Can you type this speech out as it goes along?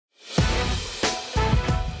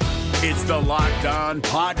It's the Locked On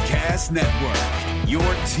Podcast Network, your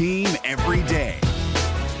team every day.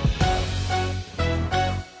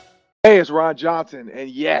 Hey, it's Ron Johnson, and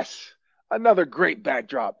yes, another great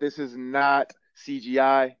backdrop. This is not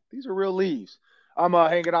CGI. These are real leaves. I'm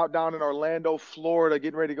hanging out down in Orlando, Florida,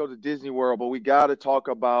 getting ready to go to Disney World, but we got to talk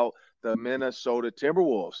about the Minnesota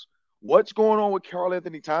Timberwolves. What's going on with Karl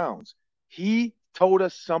Anthony Towns? He told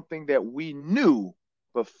us something that we knew,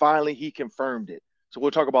 but finally he confirmed it. So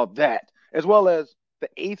we'll talk about that, as well as the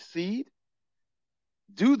 8th seed.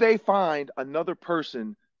 Do they find another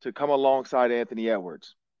person to come alongside Anthony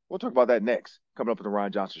Edwards? We'll talk about that next, coming up on the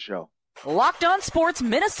Ron Johnson Show. Locked On Sports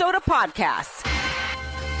Minnesota Podcasts.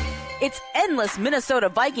 It's endless Minnesota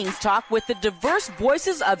Vikings talk with the diverse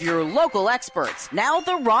voices of your local experts. Now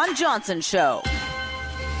the Ron Johnson Show.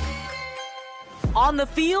 On the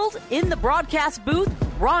field, in the broadcast booth,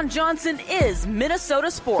 Ron Johnson is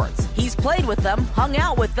Minnesota sports. He's played with them, hung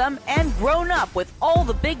out with them, and grown up with all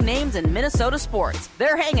the big names in Minnesota sports.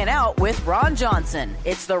 They're hanging out with Ron Johnson.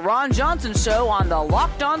 It's the Ron Johnson Show on the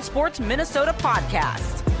Locked On Sports Minnesota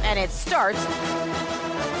podcast. And it starts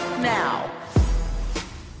now.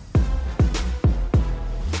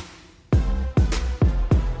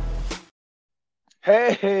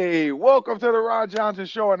 Hey, welcome to the Ron Johnson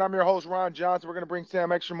Show, and I'm your host, Ron Johnson. We're going to bring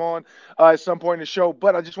Sam Ekstrom on at some point in the show,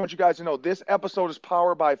 but I just want you guys to know this episode is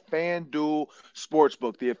powered by FanDuel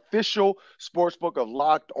Sportsbook, the official sportsbook of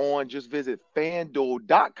Locked On. Just visit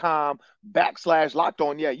FanDuel.com/Locked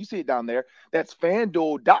On. Yeah, you see it down there. That's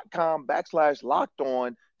FanDuel.com/Locked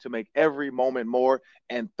On to make every moment more.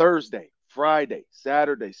 And Thursday, Friday,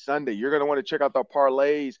 Saturday, Sunday, you're going to want to check out the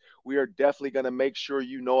parlays. We are definitely going to make sure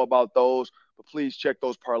you know about those. But please check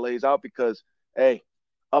those parlays out because, hey,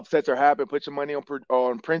 upsets are happening. Put your money on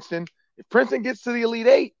Princeton. If Princeton gets to the Elite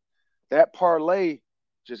Eight, that parlay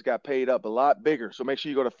just got paid up a lot bigger. So make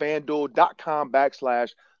sure you go to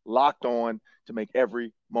FanDuel.com/Locked On to make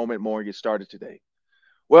every moment more and get started today.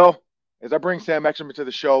 Well, as I bring Sam Ekstrom into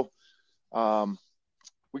the show,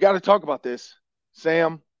 we got to talk about this.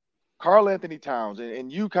 Sam, Karl Anthony Towns,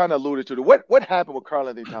 and you kind of alluded to it. What happened with Karl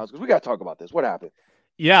Anthony Towns? Because we got to talk about this. What happened?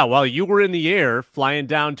 Yeah, while you were in the air flying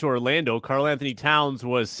down to Orlando, Karl Anthony Towns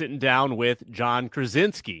was sitting down with John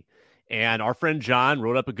Krasinski. And our friend John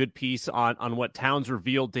wrote up a good piece on what Towns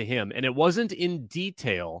revealed to him. And it wasn't in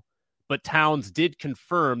detail, but Towns did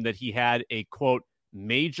confirm that he had a, quote,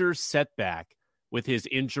 major setback with his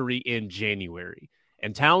injury in January.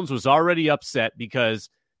 And Towns was already upset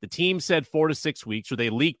because the team said 4 to 6 weeks, or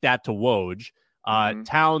they leaked that to Woj.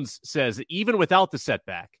 Towns says that even without the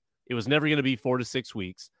setback, it was never going to be 4 to 6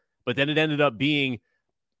 weeks, but then it ended up being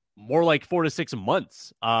more like 4 to 6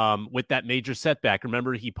 months with that major setback.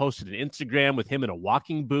 Remember, he posted an Instagram with him in a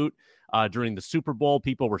walking boot during the Super Bowl.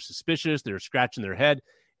 People were suspicious. They were scratching their head.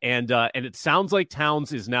 And it sounds like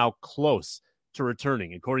Towns is now close to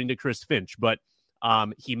returning, according to Chris Finch. But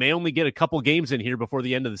he may only get a couple games in here before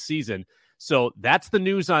the end of the season. So that's the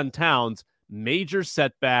news on Towns. Major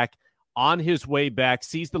setback. On his way back,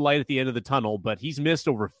 sees the light at the end of the tunnel, but he's missed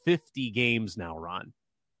over 50 games now, Ron.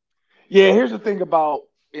 Yeah, here's the thing about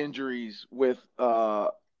injuries with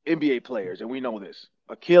NBA players, and we know this.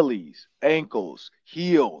 Achilles, ankles,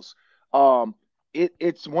 heels.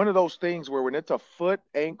 It's one of those things where when it's a foot,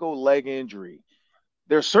 ankle, leg injury,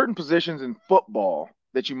 there are certain positions in football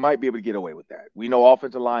that you might be able to get away with that. We know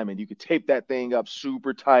offensive linemen, you could tape that thing up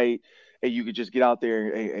super tight, and you could just get out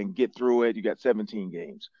there and get through it. You got 17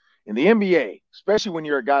 games. In the NBA, especially when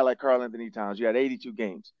you're a guy like Karl Anthony Towns, you had 82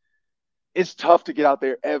 games. It's tough to get out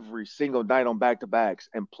there every single night on back-to-backs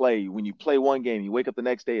and play. When you play one game, you wake up the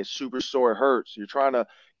next day, it's super sore, it hurts. You're trying to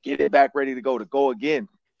get it back ready to go again.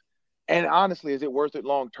 And honestly, is it worth it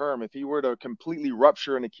long-term? If he were to completely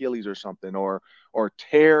rupture an Achilles or something or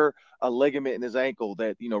tear a ligament in his ankle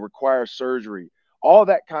that, requires surgery, all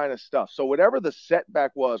that kind of stuff. So whatever the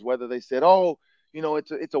setback was, whether they said, oh,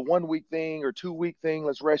 it's a 1 week thing or 2 week thing.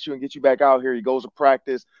 Let's rest you and get you back out here. He goes to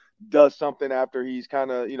practice, does something after he's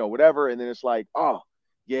kind of, whatever. And then it's like, oh,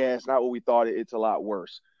 yeah, it's not what we thought. It's a lot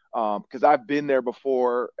worse. Because I've been there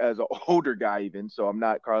before as an older guy even. So I'm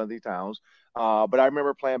not Karl Anthony Towns. But I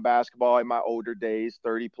remember playing basketball in my older days,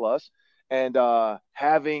 30 plus, and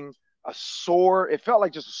having a sore. It felt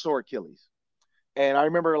like just a sore Achilles. And I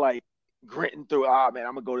remember like gritting through, man, I'm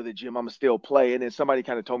going to go to the gym. I'm going to still play. And then somebody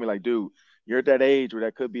kind of told me like, dude, you're at that age where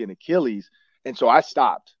that could be an Achilles. And so I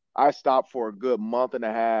stopped. For a good month and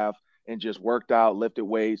a half and just worked out, lifted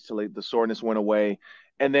weights till the soreness went away.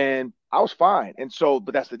 And then I was fine. And so,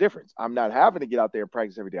 but that's the difference. I'm not having to get out there and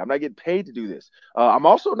practice every day. I'm not getting paid to do this. I'm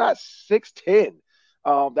also not 6'10".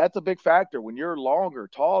 That's a big factor. When you're longer,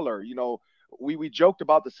 taller, we joked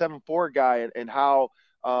about the 7'4" guy and how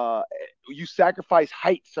you sacrifice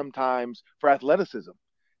height sometimes for athleticism.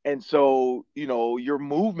 And so, your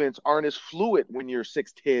movements aren't as fluid when you're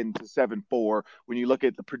 6'10" to 7'4", when you look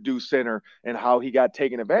at the Purdue center and how he got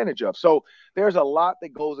taken advantage of. So there's a lot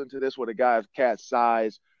that goes into this with a guy of Cat's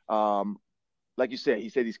size. Like you said, he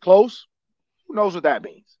said he's close. Who knows what that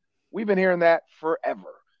means? We've been hearing that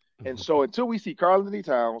forever. And so until we see Karl-Anthony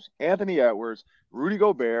Towns, Anthony Edwards, Rudy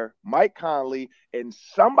Gobert, Mike Conley, and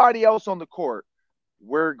somebody else on the court,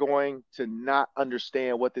 we're going to not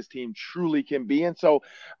understand what this team truly can be. And so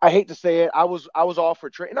I hate to say it, I was all for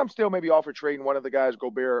trade, and I'm still maybe all for trading one of the guys,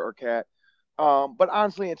 Gobert or Cat. But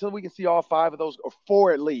honestly, until we can see all five of those, or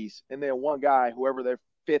four at least, and then one guy, whoever their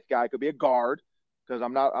fifth guy could be, a guard, because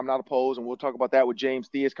I'm not opposed, and we'll talk about that with James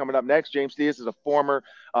Thues coming up next. James Thues is a former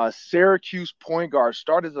Syracuse point guard,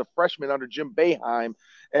 started as a freshman under Jim Boeheim,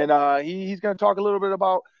 and he's going to talk a little bit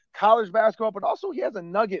about college basketball, but also he has a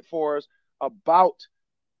nugget for us about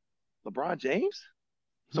LeBron James.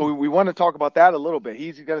 So we want to talk about that a little bit.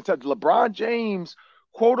 He's going to tell LeBron James,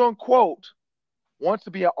 quote unquote, wants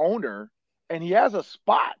to be an owner, and he has a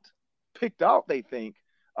spot picked out, they think.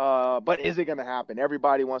 But is it going to happen?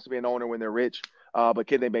 Everybody wants to be an owner when they're rich, but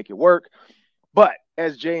can they make it work? But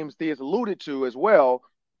as James Thues alluded to as well,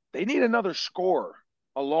 they need another scorer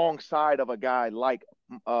alongside of a guy like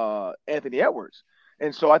Anthony Edwards.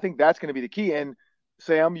 And so I think that's going to be the key. And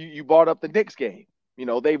Sam, you brought up the Knicks game.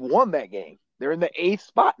 They've won that game. They're in the 8th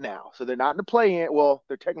spot now. So they're not in the play-in. Well,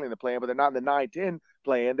 they're technically in the play-in, but they're not in the 9-10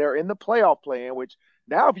 play-in. They're in the playoff play-in, which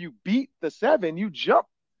now if you beat the 7, you jump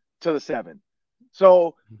to the 7.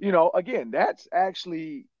 So, again, that's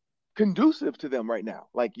actually conducive to them right now.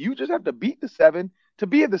 Like, you just have to beat the 7 to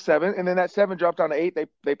be at the 7, and then that 7 drops down to 8.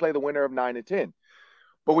 They play the winner of 9 and 10.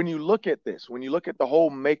 But when you look at this, when you look at the whole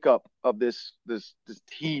makeup of this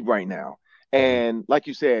team right now, and like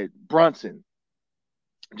you said,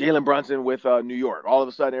 Jalen Brunson with New York, all of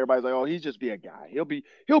a sudden everybody's like, oh, he's just be a guy. He'll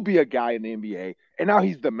be a guy in the NBA. And now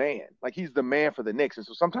he's the man. Like, he's the man for the Knicks. And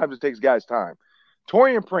so sometimes it takes guys time.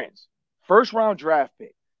 Taurean Prince, first-round draft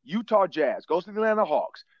pick, Utah Jazz, goes to the Atlanta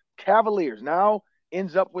Hawks, Cavaliers, now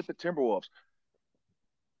ends up with the Timberwolves.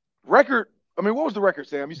 Record, what was the record,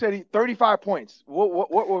 Sam? You said he 35 points.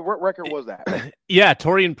 What record was that? Yeah,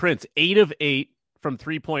 Taurean Prince, 8 of 8 from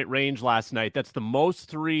three-point range last night. That's the most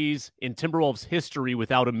threes in Timberwolves history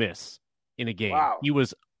without a miss in a game. Wow. He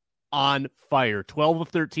was on fire. 12 of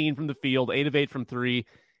 13 from the field, 8 of 8 from three,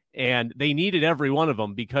 and they needed every one of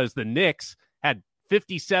them because the Knicks had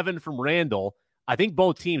 57 from Randall. I think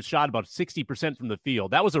both teams shot about 60% from the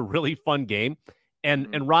field. That was a really fun game.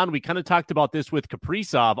 And Ron, we kind of talked about this with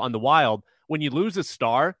Kaprizov on the Wild. When you lose a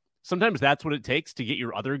star, sometimes that's what it takes to get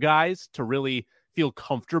your other guys to really feel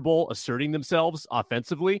comfortable asserting themselves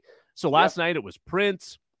offensively. So last night it was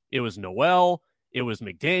Prince, it was Noel, it was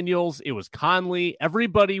McDaniels, it was Conley.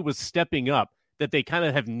 Everybody was stepping up that they kind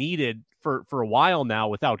of have needed for a while now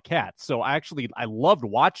without Cat. So I loved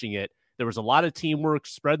watching it. There was a lot of teamwork,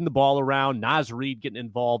 spreading the ball around, Naz Reid getting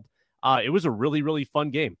involved. It was a really, really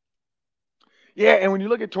fun game. Yeah, and when you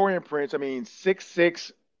look at Taurean Prince,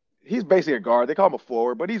 6'6", he's basically a guard. They call him a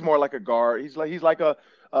forward, but he's more like a guard. He's like a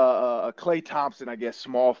Klay Thompson, I guess,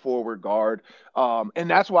 small forward guard. And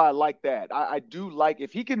that's why I like that. I do like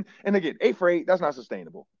if he can, and again, 8 for 8, that's not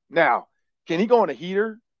sustainable. Now, can he go on a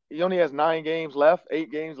heater? He only has 8 games left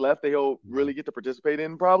that he'll really get to participate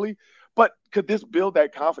in probably. But could this build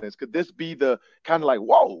that confidence? Could this be the kind of like,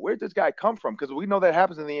 whoa, where'd this guy come from? Because we know that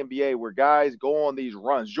happens in the NBA where guys go on these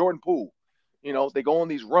runs. Jordan Poole, they go on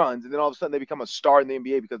these runs, and then all of a sudden they become a star in the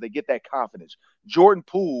NBA because they get that confidence. Jordan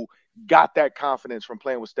Poole got that confidence from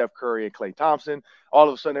playing with Steph Curry and Klay Thompson. All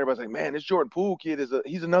of a sudden everybody's like, man, this Jordan Poole kid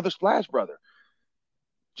he's another splash brother.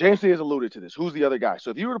 James T. has alluded to this. Who's the other guy?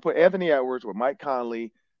 So if you were to put Anthony Edwards with Mike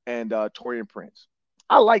Conley and Taurean Prince,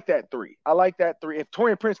 I like that 3. If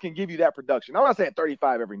Taurean Prince can give you that production, I'm not saying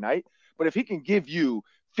 35 every night, but if he can give you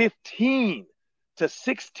 15 to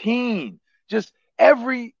 16, just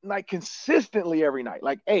consistently every night.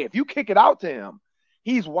 Like, hey, if you kick it out to him,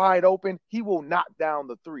 he's wide open. He will knock down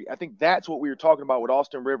the 3. I think that's what we were talking about with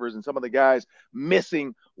Austin Rivers and some of the guys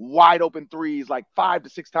missing wide open threes like 5 to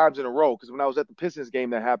 6 times in a row. Because when I was at the Pistons game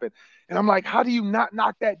that happened, and I'm like, how do you not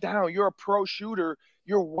knock that down? You're a pro shooter.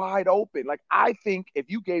 You're wide open. Like, I think if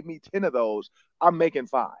you gave me 10 of those, I'm making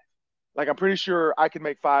 5. Like, I'm pretty sure I can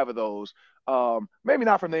make 5 of those. Maybe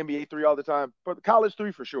not from the NBA 3 all the time, but the college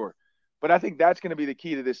 3 for sure. But I think that's going to be the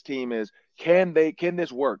key to this team is can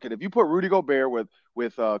this work? And if you put Rudy Gobert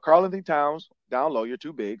with Karl-Anthony Towns down low, your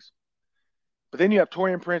 2 bigs, but then you have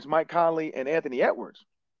Taurean Prince, Mike Conley, and Anthony Edwards.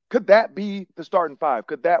 Could that be the starting five?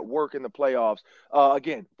 Could that work in the playoffs?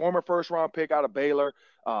 Again, former first-round pick out of Baylor,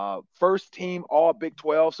 first team all Big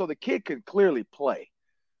 12, so the kid can clearly play.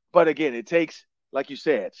 But again, it takes, like you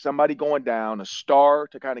said, somebody going down, a star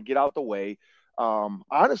to kind of get out the way.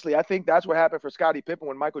 Honestly, I think that's what happened for Scottie Pippen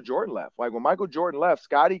when Michael Jordan left. Like when Michael Jordan left,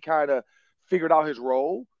 Scottie kind of figured out his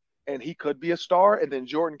role, and he could be a star. And then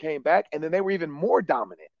Jordan came back, and then they were even more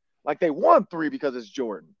dominant. Like they won 3 because it's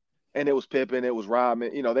Jordan. And it was Pippen, it was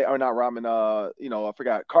Rodman, they are not Rodman, I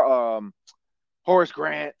forgot, Horace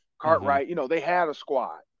Grant, Cartwright, they had a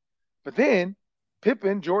squad. But then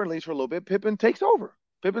Pippen, Jordan leaves for a little bit, Pippen takes over.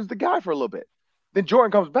 Pippen's the guy for a little bit. Then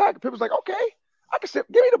Jordan comes back, Pippen's like, okay, I can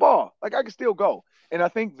give me the ball. Like I can still go. And I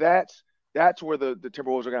think that's where the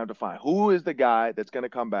Timberwolves are going to have to find. Who is the guy that's going to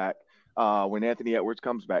come back when Anthony Edwards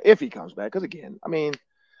comes back, if he comes back? Because again, I mean,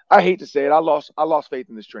 I hate to say it. I lost faith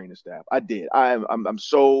in this training staff. I did. I'm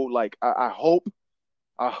so like I hope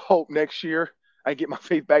next year I get my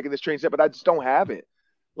faith back in this training staff, but I just don't have it.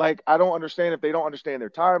 Like I don't understand if they don't understand their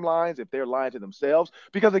timelines, if they're lying to themselves.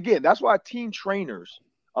 Because again, that's why team trainers,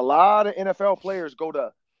 a lot of NFL players go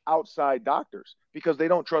to outside doctors because they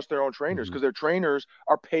don't trust their own trainers because their trainers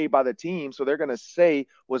are paid by the team, so they're going to say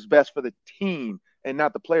what's best for the team and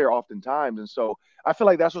not the player oftentimes. And so I feel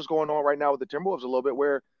like that's what's going on right now with the Timberwolves a little bit,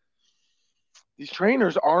 where these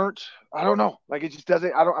trainers aren't, I don't know, like it just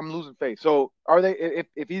doesn't, I'm losing faith. So are they,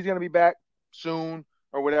 if he's going to be back soon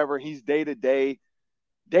or whatever, he's day to day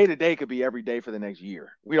could be every day for the next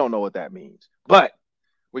year. We don't know what that means, but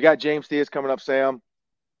we got James Thues coming up, Sam.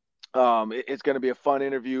 It's going to be a fun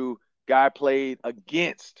interview. Guy played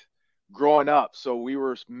against growing up. So we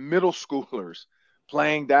were middle schoolers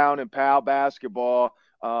playing down in PAL basketball.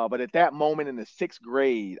 But at that moment in the 6th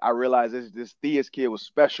grade, I realized this Thues kid was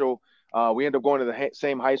special. We ended up going to the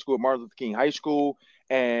same high school, Martin Luther King High School,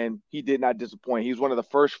 and he did not disappoint. He was one of the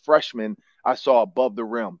first freshmen I saw above the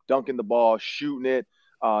rim, dunking the ball, shooting it,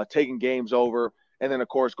 taking games over, and then, of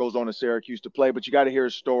course, goes on to Syracuse to play. But you got to hear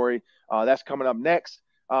his story. That's coming up next.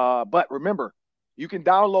 But remember, you can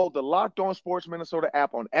download the Locked On Sports Minnesota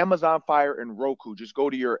app on Amazon Fire and Roku. Just go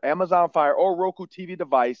to your Amazon Fire or Roku TV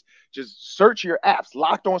device. Just search your apps,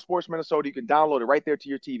 Locked On Sports Minnesota. You can download it right there to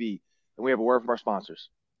your TV. And we have a word from our sponsors.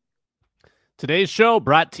 Today's show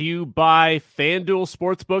brought to you by FanDuel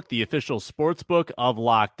Sportsbook, the official sportsbook of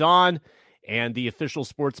Locked On and the official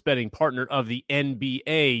sports betting partner of the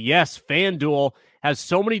NBA. Yes, FanDuel has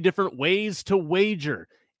so many different ways to wager.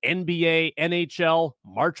 NBA, NHL,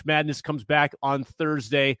 March Madness comes back on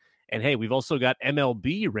Thursday. And hey, we've also got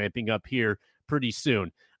MLB ramping up here pretty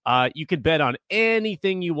soon. You can bet on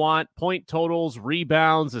anything you want, point totals,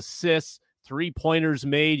 rebounds, assists, 3-pointers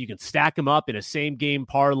made. You can stack them up in a same-game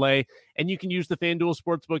parlay, and you can use the FanDuel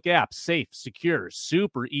Sportsbook app. Safe, secure,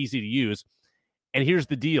 super easy to use. And here's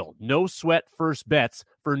the deal. No sweat first bets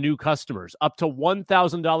for new customers. Up to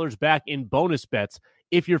 $1,000 back in bonus bets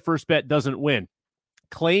if your first bet doesn't win.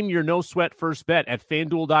 Claim your no sweat first bet at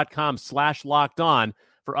FanDuel.com/lockedon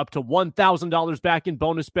for up to $1,000 back in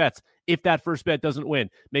bonus bets if that first bet doesn't win.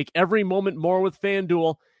 Make every moment more with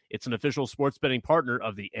FanDuel. It's an official sports betting partner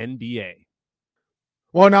of the NBA.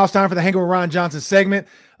 Well, now it's time for the Hanging with Ron Johnson segment.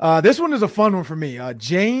 This one is a fun one for me.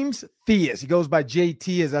 James Thues. He goes by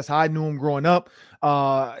JT, as that's how I knew him growing up.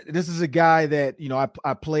 This is a guy that,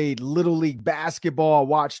 I played Little League basketball. I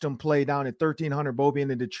watched him play down at 1300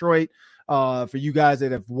 Beaubien in Detroit. For you guys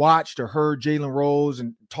that have watched or heard Jalen Rose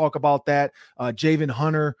and talk about that, Javen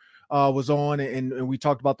Hunter was on, and we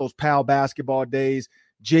talked about those PAL basketball days.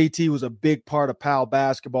 JT was a big part of PAL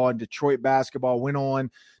basketball and Detroit basketball. Went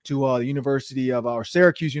on to the University of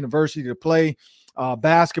Syracuse University to play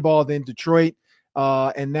basketball, then Detroit.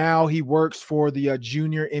 And now he works for the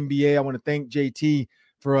junior NBA. I want to thank JT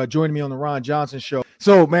for joining me on the Ron Johnson Show.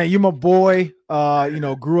 So, man, you're my boy.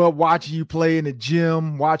 Grew up watching you play in the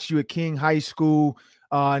gym, watched you at King High School,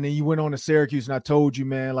 and then you went on to Syracuse. And I told you,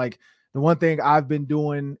 man, like the one thing I've been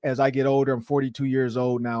doing as I get older, I'm 42 years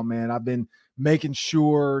old now, man. I've been making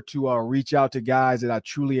sure to reach out to guys that I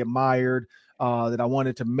truly admired, that I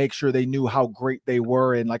wanted to make sure they knew how great they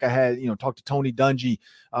were. And like I had, talked to Tony Dungy,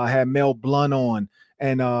 had Mel Blunt on.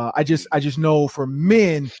 And I just know for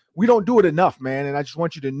men, we don't do it enough, man. And I just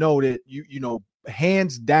want you to know that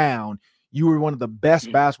hands down, you were one of the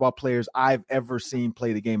best basketball players I've ever seen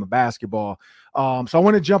play the game of basketball. So I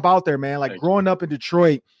want to jump out there, man. Like growing up in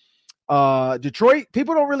Detroit,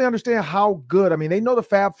 people don't really understand how good. I mean, they know the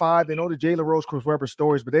Fab Five, they know the Jalen Rose, Chris Webber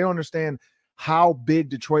stories, but they don't understand how big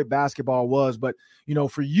Detroit basketball was. But,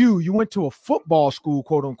 for you went to a football school,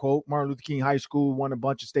 quote unquote, Martin Luther King High School, won a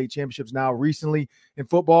bunch of state championships now recently in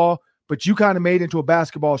football, but you kind of made it into a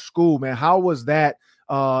basketball school, man. How was that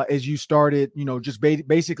as you started, just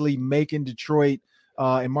basically making Detroit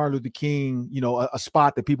and Martin Luther King, a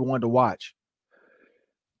spot that people wanted to watch?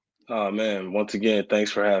 Oh man, once again,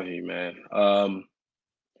 thanks for having me, man.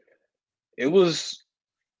 It was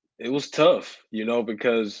tough,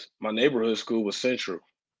 because my neighborhood school was Central,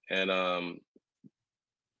 and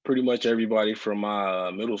pretty much everybody from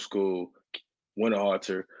my middle school,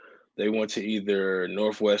 Winterhalter, they went to either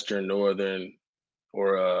Northwestern, Northern,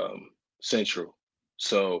 or Central.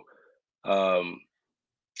 So um,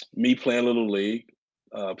 me playing Little League,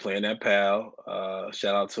 playing at PAL.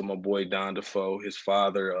 Shout out to my boy Don Defoe. His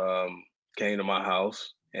father came to my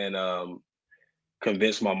house and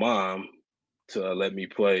convinced my mom to let me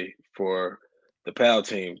play for the PAL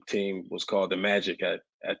team. Team was called the Magic at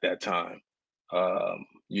that time.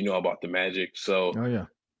 You know about the Magic. So Oh yeah.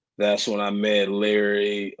 that's when I met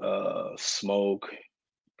Larry, Smoke,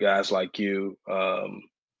 guys like you.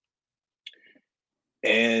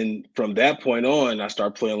 And from that point on, I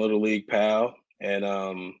started playing Little League PAL and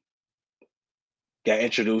got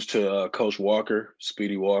introduced to Coach Walker,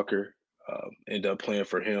 Speedy Walker. Ended up playing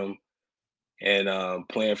for him. And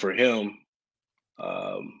playing for him,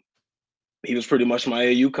 he was pretty much my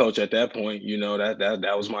AAU coach at that point.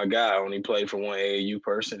 That was my guy. I only played for one AAU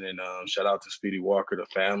person. And shout out to Speedy Walker, the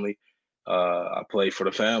family. I played for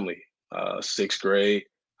the family. Sixth grade,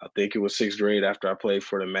 I think it was sixth grade after I played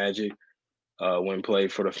for the Magic. When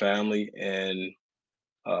played for the family, and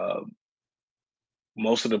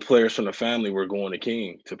most of the players from the family were going to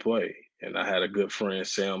King to play. And I had a good friend,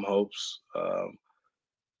 Sam Hopes,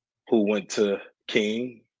 who went to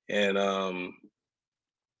King, and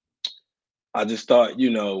I just thought,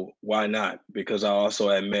 why not? Because I also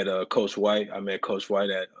had met Coach White. I met Coach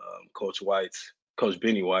White at Coach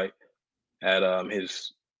Benny White at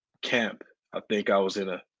his camp. I think I was in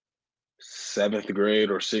a seventh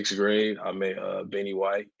grade or sixth grade. I met Benny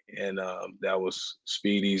White, and that was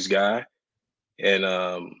Speedy's guy. And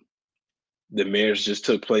the marriage just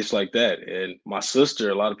took place like that. And my sister,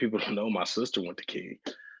 a lot of people don't know, my sister went to King.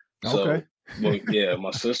 Okay. So, yeah,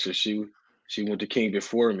 my sister, she went to King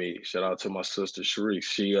before me. Shout out to my sister Sharice.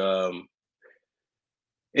 She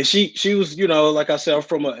was, like I said, I'm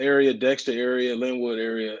from an area, Dexter area, Linwood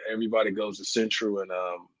area. Everybody goes to Central, and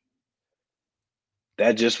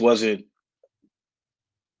that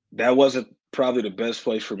wasn't probably the best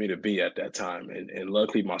place for me to be at that time. And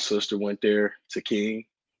luckily my sister went there to King,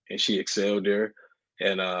 and she excelled there.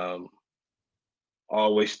 And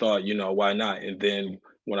always thought, why not? And then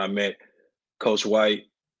when I met Coach White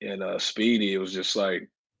and Speedy, it was just a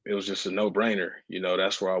no-brainer.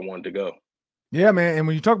 That's where I wanted to go. Yeah, man. And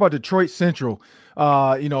when you talk about Detroit Central,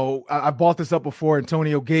 I brought this up before.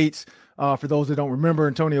 Antonio Gates, for those that don't remember,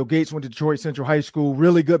 Antonio Gates went to Detroit Central High School,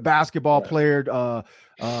 really good basketball player.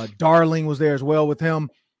 Darling was there as well with him.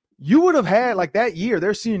 You would have had like that year,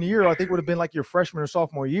 their senior year, I think would have been like your freshman or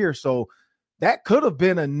sophomore year. So that could have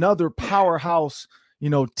been another powerhouse,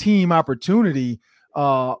 team opportunity.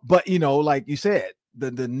 But, like you said,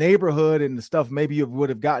 the neighborhood and the stuff maybe you would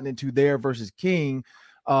have gotten into there versus King.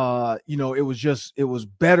 It was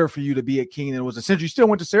better for you to be at King than it was at Central. You still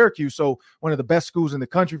went to Syracuse, so one of the best schools in the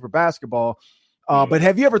country for basketball. But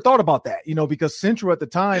have you ever thought about that? Because Central at the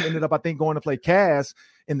time ended up, I think, going to play Cass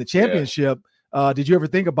in the championship. Yeah. Did you ever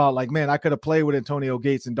think about like, man, I could have played with Antonio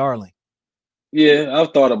Gates and Darling? Yeah,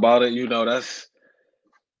 I've thought about it. That's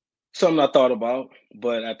something I thought about.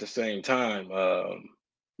 But at the same time,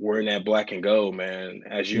 wearing that black and gold, man,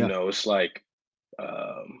 as you know, it's like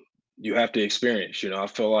you have to experience. I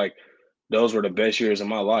feel like those were the best years of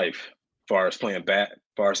my life as far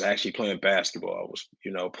as actually playing basketball. I was,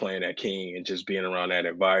 playing at King and just being around that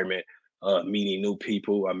environment, meeting new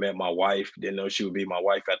people. I met my wife, didn't know she would be my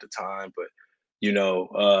wife at the time, but, you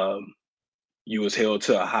was held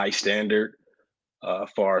to a high standard as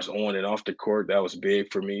far as on and off the court. That was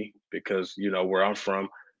big for me because, where I'm from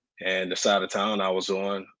and the side of town I was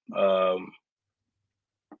on,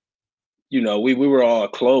 we were all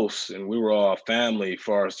close and we were all family as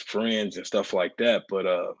far as friends and stuff like that. But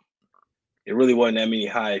it really wasn't that many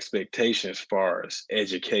high expectations as far as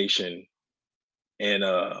education and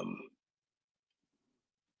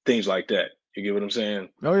things like that. You get what I'm saying?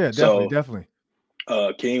 Oh yeah, definitely.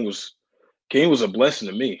 King was a blessing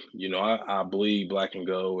to me. I bleed black and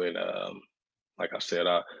gold, and like I said,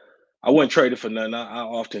 I wouldn't trade it for nothing. I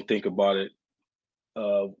often think about it,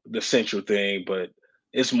 the Central thing, but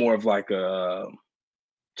it's more of like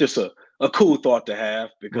just a cool thought to have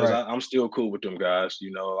because right. I'm still cool with them guys.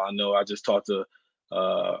 I know I just talked to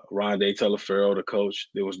Rondé Teleferro, the coach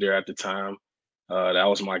that was there at the time. That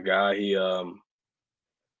was my guy.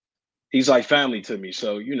 he's like family to me.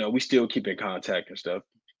 So, we still keep in contact and stuff.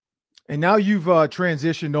 And now you've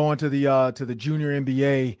transitioned on to the junior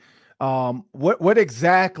NBA. What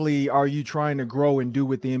exactly are you trying to grow and do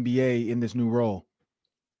with the NBA in this new role?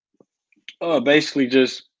 Basically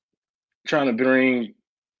just trying to bring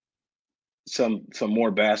some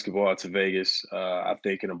more basketball to Vegas. I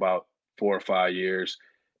think in about 4 or 5 years,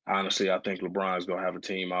 honestly, I think LeBron's gonna have a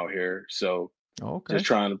team out here. So Okay. just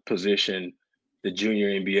trying to position the junior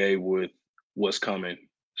NBA with what's coming.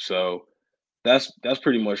 So that's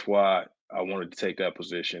pretty much why I wanted to take that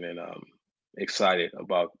position, and excited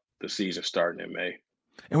about the season starting in May.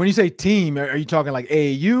 And when you say team, are you talking like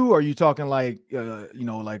AAU? Or are you talking like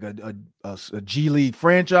like a G League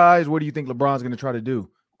franchise? What do you think LeBron's going to try to do?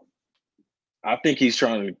 I think he's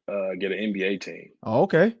trying to get an NBA team Oh,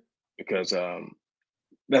 okay. because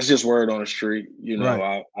that's just word on the street.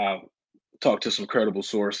 Right. I talked to some credible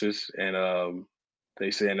sources, and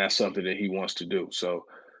they saying that's something that he wants to do. So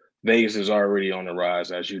Vegas is already on the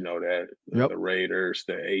rise, as you know that Yep. the Raiders,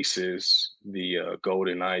 the Aces, the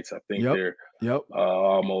Golden Knights. I think Yep. they're Yep.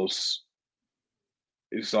 almost.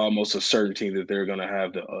 It's almost a certainty that they're going to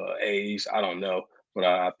have the A's. I don't know, but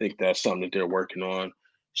I think that's something that they're working on.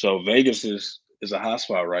 So Vegas is a hot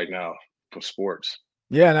spot right now for sports.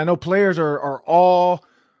 Yeah, and I know players are all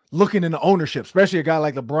looking into ownership, especially a guy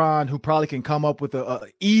like LeBron who probably can come up with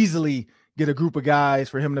easily get a group of guys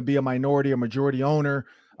for him to be a minority or majority owner.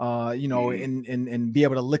 And be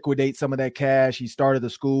able to liquidate some of that cash. He started the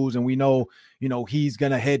schools, and we know, he's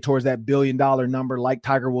going to head towards that $1 billion number like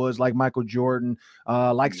Tiger Woods, like Michael Jordan,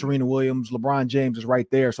 like Serena Williams. LeBron James is right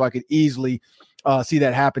there. So I could easily see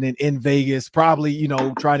that happening in Vegas, probably,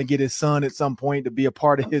 trying to get his son at some point to be a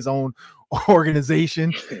part of his own organization.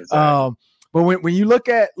 Exactly. But when you look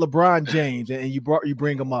at LeBron James and you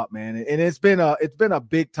bring him up, man, and it's been a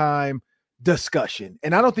big time discussion.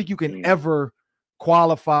 And I don't think you can ever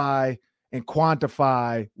qualify and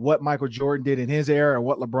quantify what Michael Jordan did in his era and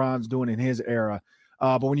what LeBron's doing in his era.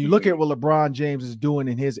 But when you look at what LeBron James is doing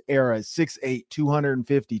in his era, 6'8",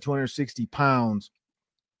 250, 260 pounds,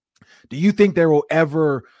 do you think there will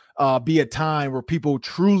ever be a time where people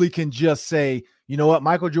truly can just say, you know what,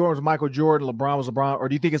 Michael Jordan was Michael Jordan, LeBron was LeBron? Or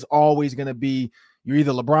do you think it's always going to be you're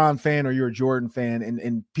either a LeBron fan or you're a Jordan fan,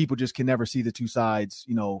 and people just can never see the two sides,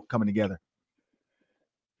 coming together?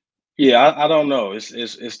 Yeah, I don't know.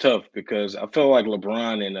 It's tough because I feel like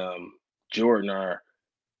LeBron and Jordan are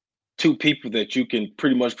two people that you can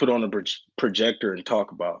pretty much put on a projector and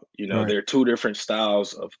talk about. Right. They're two different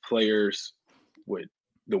styles of players with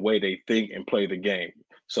the way they think and play the game.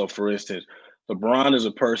 So, for instance, LeBron is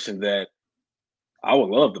a person that I would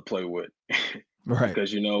love to play with, Right.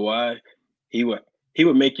 because you know why? He would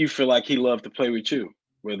make you feel like he loved to play with you,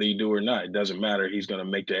 whether you do or not. It doesn't matter. He's gonna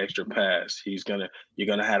make the extra pass. You're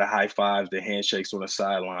gonna have the high fives, the handshakes on the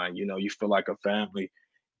sideline. You feel like a family,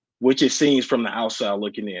 which it seems from the outside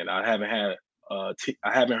looking in. I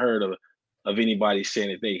haven't heard of anybody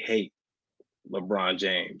saying that they hate LeBron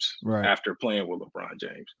James Right. after playing with LeBron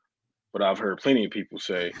James. But I've heard plenty of people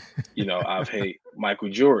say, I've hate Michael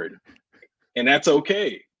Jordan, and that's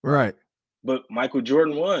okay. Right. But Michael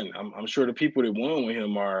Jordan won. I'm sure the people that won with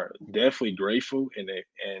him are definitely grateful, and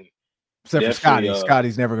except for Scotty.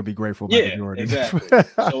 Scotty's never gonna be grateful. Michael Jordan. Exactly.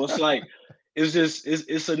 So it's like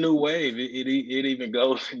it's a new wave. It even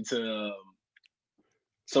goes into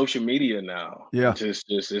social media now. Yeah.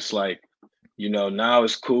 It's like, now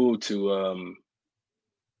it's cool to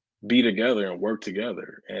be together and work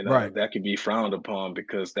together, and Right. that can be frowned upon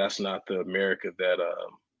because that's not the America that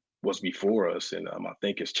was before us, and I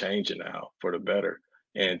think it's changing now for the better.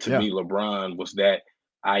 And to me, LeBron was that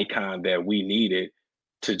icon that we needed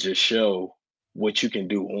to just show what you can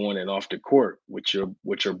do on and off the court with your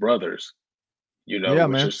brothers, with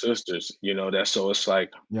your sisters. It's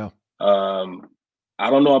like, I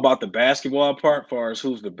don't know about the basketball part, far as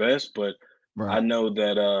who's the best, but Right. I know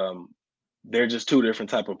that they're just two different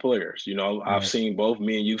type of players. I've seen both.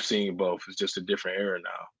 Me and you've seen both. It's just a different era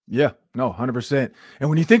now. Yeah, no, 100%. And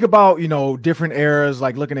when you think about, different eras,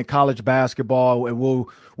 like looking at college basketball, and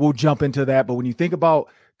we'll jump into that. But when you think about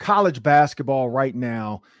college basketball right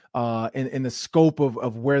now, in the scope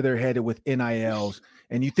of where they're headed with NILs,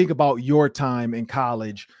 and you think about your time in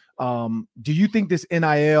college, do you think this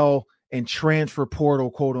NIL and transfer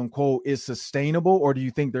portal, quote unquote, is sustainable, or do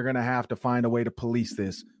you think they're going to have to find a way to police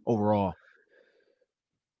this overall?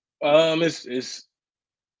 It's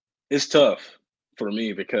tough for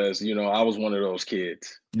me because I was one of those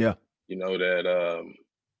kids. Yeah. That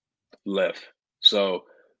left. So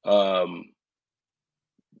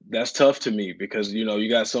that's tough to me because you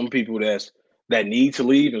got some people that need to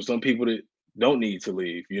leave and some people don't need to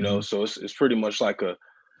leave, you know. So it's pretty much like a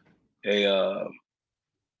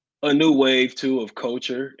new wave too of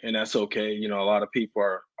culture, and that's okay. You know, a lot of people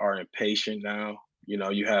are impatient now. You know,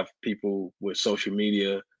 you have people with social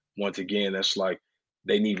media, once again, that's like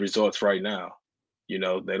they need results right now. You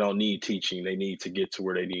know, they don't need teaching. They need to get to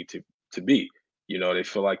where they need to be. You know, they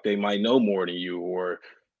feel like they might know more than you, or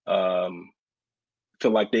um,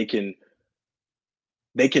 feel like they can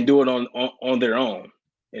do it on their own,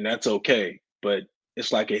 and that's okay. But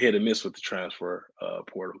it's like a hit or miss with the transfer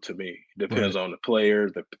portal to me. Depends Right. on the player,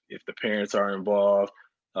 if the parents are involved,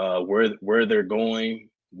 where they're going,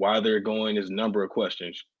 why they're going is a number of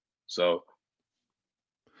questions. So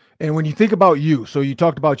And when you think about you, so you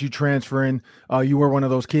talked about you transferring, you were one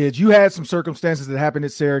of those kids. You had some circumstances that happened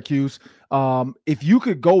at Syracuse. If you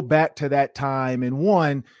could go back to that time and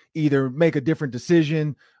one, either make a different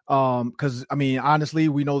decision, because I mean, honestly,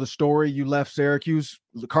 we know the story. You left Syracuse,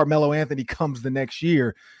 Carmelo Anthony comes the next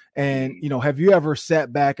year. And, you know, have you ever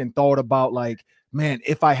sat back and thought about like, man,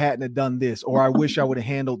 if I hadn't have done this, or I wish I would have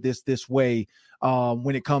handled this way,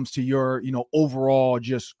 when it comes to your, you know, overall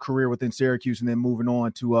just career within Syracuse and then moving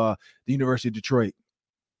on to the University of Detroit?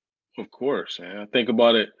 of course, man, I think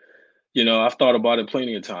about it. You know, I've thought about it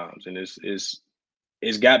plenty of times, and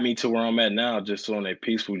it's got me to where I'm at now, just on a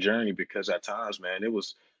peaceful journey. Because at times, man, it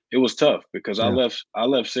was tough because Yeah. I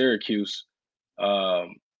left Syracuse,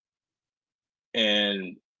 um,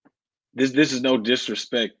 and this is no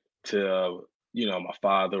disrespect to you know, my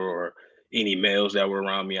father or any males that were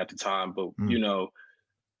around me at the time, but you know,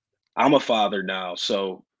 I'm a father now,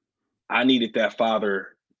 so I needed that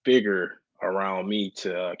father figure around me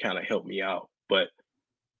to kind of help me out. But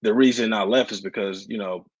the reason I left is because, you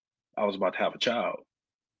know, I was about to have a child.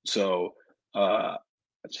 So I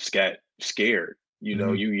just got scared. You know,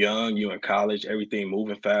 Mm-hmm. you young, you in college, everything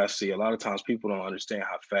moving fast. See, a lot of times people don't understand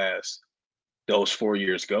how fast those 4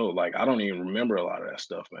 years go. Like, I don't even remember a lot of that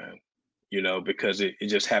stuff, man. You know, because it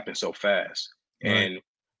just happened so fast. Right. And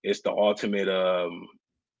it's the ultimate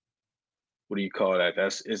what do you call that?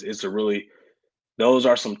 It's a really, those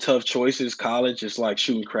are some tough choices. College is like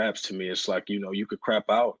shooting craps to me. It's like, you know, you could crap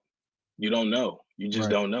out. You don't know. You just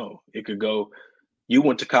Right. don't know. It could go. You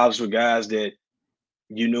went to college with guys that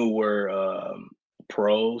you knew were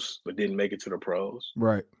pros, but didn't make it to the pros.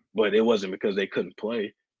 Right. But it wasn't because they couldn't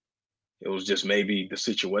play. It was just maybe the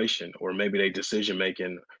situation, or maybe their decision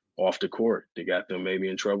making off the court that got them maybe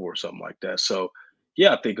in trouble or something like that. So,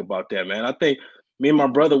 yeah, I think about that, man. I think me and my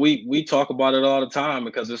brother, we talk about it all the time,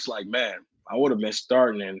 because it's like, man, I would have been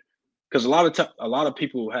starting, and because a lot of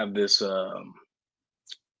people have this.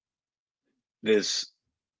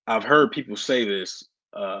 I've heard people say this,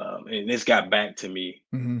 and this got back to me,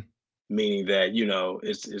 Mm-hmm. meaning that, you know,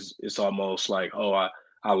 it's almost like, oh,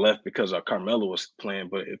 I left because Carmelo was playing.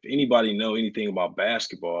 But if anybody know anything about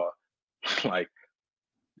basketball, like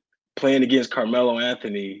playing against Carmelo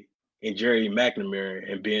Anthony and Jerry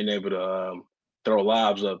McNamara and being able to throw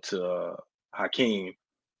lobs up to Hakeem,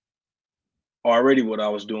 already what I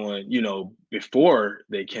was doing, you know, before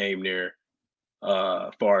they came there,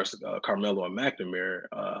 as far as Carmelo and McNamara,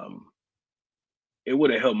 it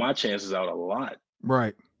would have helped my chances out a lot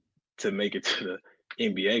Right. to make it to the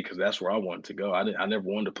NBA, because that's where I wanted to go. I never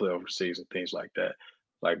wanted to play overseas and things like that.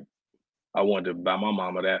 Like, I wanted to buy my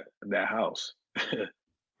mama that house.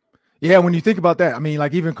 Yeah, when you think about that, I mean,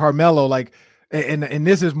 like even Carmelo, like, and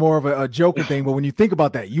this is more of a joking thing, but when you think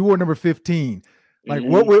about that, you were number 15. Like,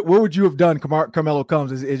 what would you have done? Carmelo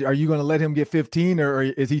comes. Are you going to let him get 15, or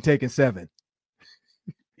is he taking 7?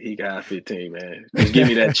 He got 15, man. Just give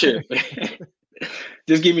me that chip.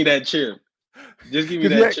 Just give me that chip. Just give me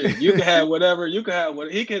that chip. You can have whatever. You can have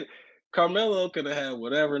what he could. Carmelo could have had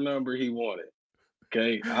whatever number he wanted.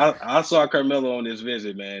 Okay, I saw Carmelo on this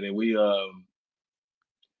visit, man, and we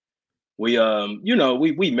you know,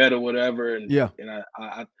 we met or whatever, and Yeah. and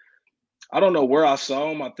I don't know where I saw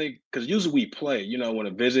him. I think because usually we play, you know, when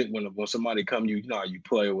a visit, when somebody come, you know how you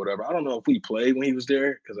play or whatever. I don't know if we played when he was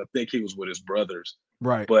there, because I think he was with his brothers.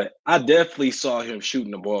 Right. But I definitely saw him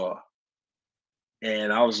shooting the ball,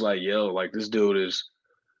 and I was like, yo, like this dude is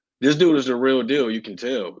the real deal. You can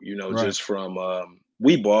tell, you know, Right. just from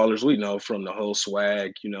we ballers, we know from the whole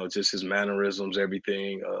swag, you know, just his mannerisms,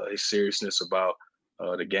 everything, his seriousness about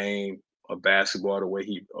the game of basketball, the way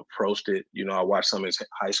he approached it. You know, I watched some of his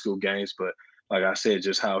high school games, but like I said,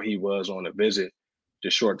 just how he was on a visit, the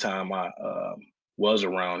short time I was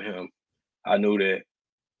around him, I knew that,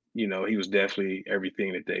 you know, he was definitely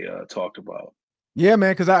everything that they talked about. Yeah,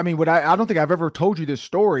 man. Because I mean, I don't think I've ever told you this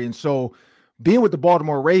story, and so being with the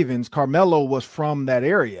Baltimore Ravens, Carmelo was from that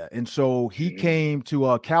area, and so he came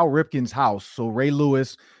to Cal Ripken's house. So Ray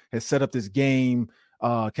Lewis, had set up this game.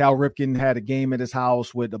 Cal Ripken had a game at his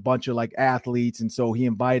house with a bunch of like athletes. And so he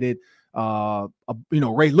invited,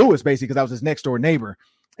 Ray Lewis basically, because I was his next door neighbor.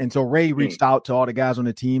 And so Ray reached out to all the guys on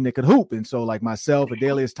the team that could hoop. And so like myself,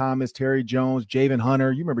 Adelius Thomas, Terry Jones, Javen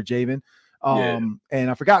Hunter, you remember Javen. And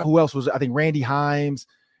I forgot who else was, I think Randy Himes,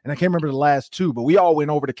 and I can't remember the last two, but we all went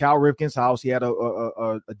over to Cal Ripken's house. He had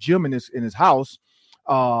a gym in his house,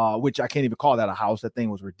 which I can't even call that a house. That thing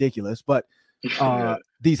was ridiculous. But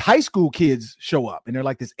these high school kids show up, and they're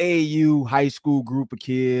like this AAU high school group of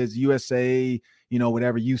kids, USA,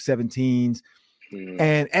 whatever, U17s.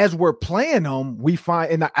 And as we're playing them, we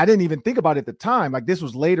find, and I didn't even think about it at the time. Like this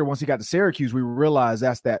was later, once he got to Syracuse, we realized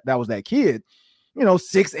that was that kid,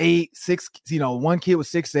 6'8", one kid was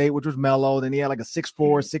 6'8", which was Mello. Then he had like a 6'4",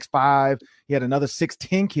 6'5". He had another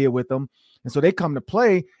 6'10" kid with him. And so they come to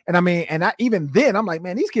play. And even then I'm like,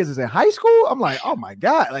 man, these kids is in high school. I'm like, oh my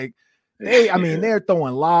God. Like they're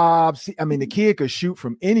throwing lobs. The kid could shoot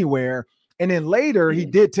from anywhere. And then later he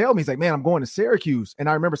did tell me, he's like, man, I'm going to Syracuse. And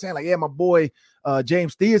I remember saying like, yeah, my boy,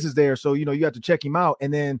 James Thues is there. So, you have to check him out.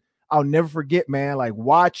 And then I'll never forget, man, like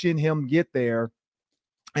watching him get there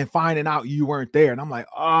and finding out you weren't there. And I'm like,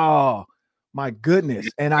 oh my goodness.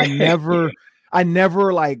 And I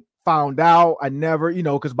never like found out. I never,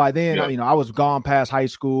 cause by then, I was gone past high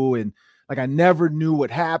school and like, I never knew what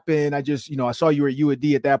happened. I just, I saw you were at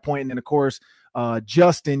UAD at that point. And then of course,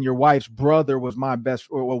 Justin, your wife's brother, was my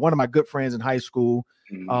one of my good friends in high school.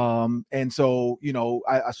 And so,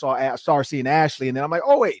 I started seeing Ashley, and then I'm like,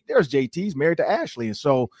 oh wait, there's JT. He's married to Ashley. And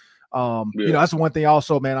so, that's one thing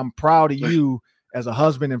also, man, I'm proud of you as a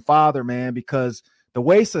husband and father, man, because the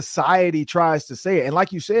way society tries to say it, and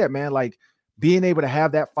like you said, man, like being able to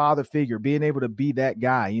have that father figure, being able to be that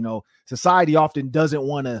guy, society often doesn't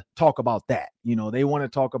want to talk about that. They want to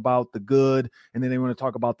talk about the good, and then they want to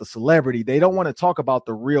talk about the celebrity. They don't want to talk about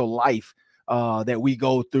the real life that we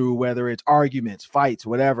go through, whether it's arguments, fights,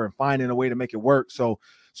 whatever, and finding a way to make it work. So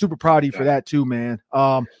super proud of you for that too, man.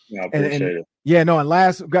 I appreciate it. Yeah, no. And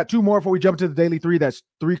last, we've got two more before we jump to the daily three. That's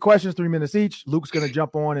 3 questions, 3 minutes each. Luke's going to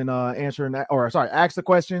jump on and ask the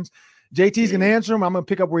questions. JT's going to answer them. I'm going to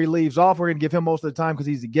pick up where he leaves off. We're going to give him most of the time because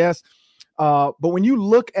he's the guest. But when you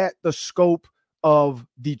look at the scope of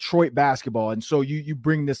Detroit basketball, and so you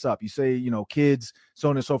bring this up, you say, kids,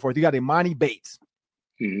 so on and so forth. You got Imani Bates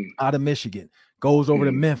out of Michigan, goes over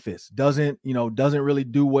to Memphis, doesn't really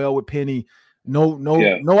do well with Penny.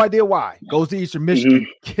 No idea why. Goes to Eastern Michigan,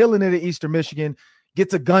 killing it at Eastern Michigan,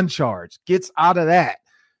 gets a gun charge, gets out of that.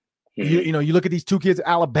 You look at these two kids at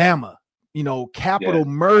Alabama, capital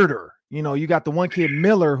murder. You got the one kid,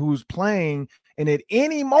 Miller, who's playing, and at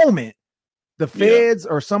any moment, the feds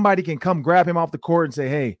or somebody can come grab him off the court and say,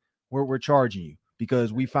 hey, we're charging you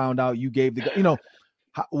because we found out you gave the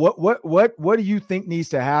what do you think needs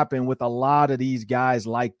to happen with a lot of these guys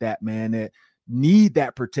like that, man, that need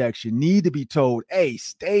that protection, need to be told, hey,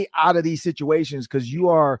 stay out of these situations because you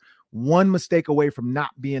are one mistake away from not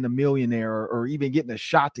being a millionaire or even getting a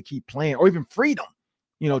shot to keep playing or even freedom.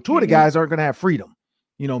 Two of the guys aren't going to have freedom.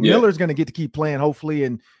 Miller's going to get to keep playing, hopefully,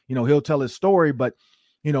 and, he'll tell his story. But,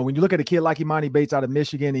 when you look at a kid like Imani Bates out of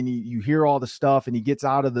Michigan and you hear all the stuff and he gets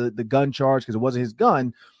out of the gun charge because it wasn't his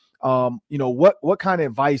gun, what kind of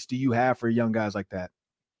advice do you have for young guys like that?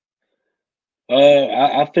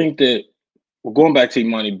 I think that going back to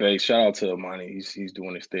Imani Bates, shout out to Imani. He's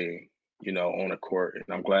doing his thing, on the court.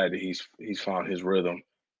 And I'm glad that he's found his rhythm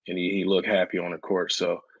and he looked happy on the court.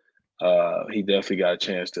 So he definitely got a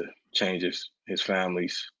chance to change his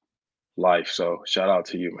family's life. So shout out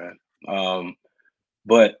to you, man.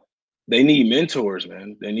 But they need mentors,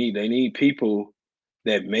 man. They need people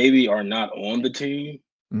that maybe are not on the team,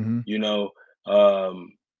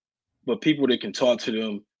 but people that can talk to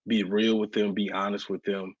them, be real with them, be honest with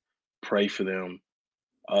them, pray for them,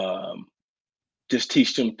 just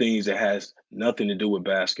teach them things that has nothing to do with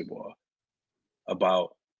basketball,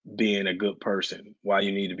 about being a good person, why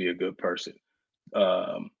you need to be a good person,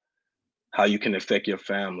 how you can affect your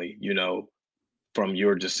family, from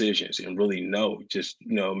your decisions, and really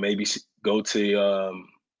maybe go to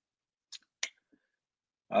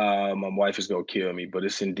my wife is gonna kill me, but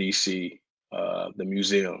it's in DC, the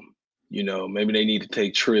museum. Maybe they need to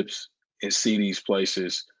take trips and see these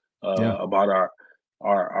places about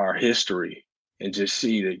our history and just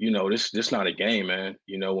see that this not a game, man.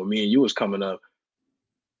 When me and you was coming up,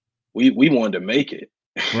 we wanted to make it.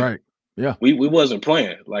 Right. Yeah. We wasn't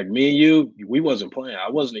playing. Like me and you, we wasn't playing. I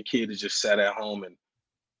wasn't a kid that just sat at home and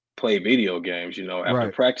played video games.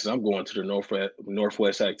 After practice, I'm going to the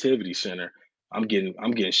Northwest Activity Center. I'm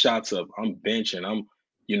getting shots up. I'm benching.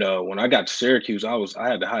 When I got to Syracuse, I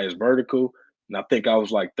had the highest vertical, And I think I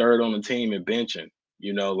was like third on the team in benching.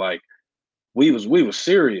 You know, like we was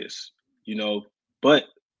serious, you know, but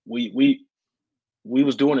we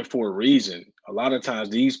was doing it for a reason. A lot of times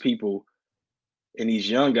these people and these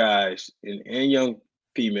young guys and young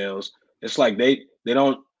females, it's like they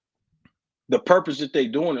don't, the purpose that they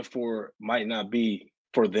doing it for might not be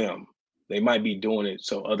for them. They might be doing it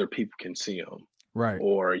so other people can see them. Right.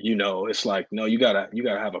 Or, you know, it's like, no, you gotta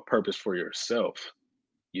have a purpose for yourself,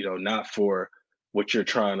 you know, not for what you're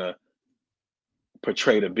trying to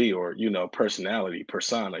portray to be, or, you know,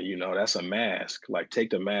 persona, you know, that's a mask. Like, take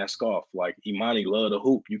the mask off. Like, Imani love to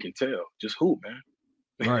hoop, you can tell. Just hoop, man.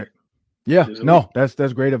 Right. Yeah, no, that's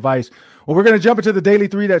great advice. Well, we're going to jump into the Daily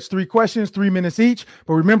 3. That's 3 questions, 3 minutes each.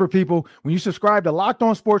 But remember, people, when you subscribe to Locked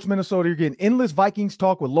On Sports Minnesota, you're getting endless Vikings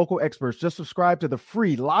talk with local experts. Just subscribe to the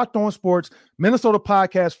free Locked On Sports Minnesota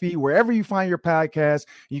podcast feed wherever you find your podcast.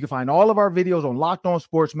 You can find all of our videos on Locked On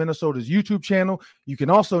Sports Minnesota's YouTube channel. You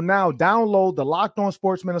can also now download the Locked On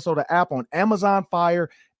Sports Minnesota app on Amazon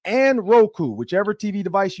Fire and Roku, whichever TV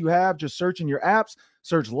device you have. Just search in your apps,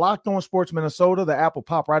 search Locked On Sports Minnesota. The app will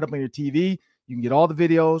pop right up on your TV. You can get all the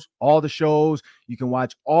videos, all the shows. You can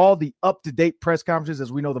watch all the up-to-date press conferences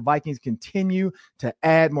as we know the Vikings continue to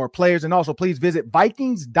add more players. And also, please visit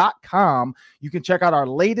Vikings.com. You can check out our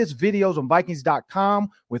latest videos on Vikings.com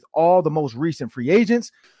with all the most recent free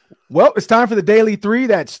agents. Well, it's time for the Daily 3.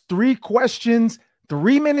 That's 3 questions,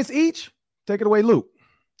 3 minutes each. Take it away, Luke.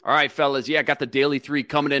 All right, fellas. Yeah, I got the Daily 3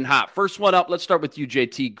 coming in hot. First one up, let's start with you,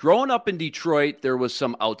 JT. Growing up in Detroit, there was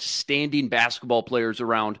some outstanding basketball players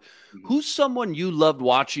around. Who's someone you loved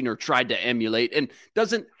watching or tried to emulate? And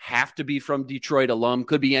doesn't have to be from Detroit alum.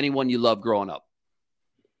 Could be anyone you loved growing up.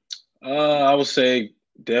 I would say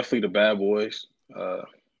definitely the bad boys.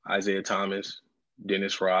 Isaiah Thomas,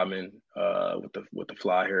 Dennis Rodman, with the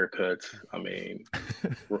fly haircuts. I mean,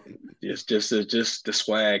 just the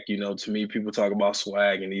swag. You know, to me, people talk about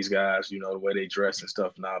swag and these guys, you know, the way they dress and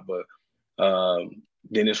stuff now. But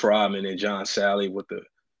Dennis Rodman and John Sally with the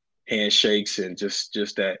handshakes and just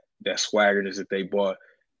that swaggerness that they brought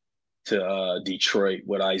to Detroit,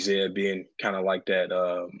 with Isaiah being kind of like that,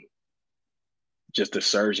 just a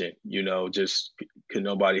surgeon. You know, just could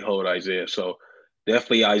nobody hold Isaiah. So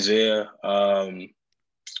definitely Isaiah.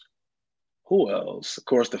 Who else? Of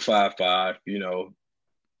course, the 5'5", you know,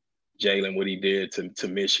 Jalen, what he did to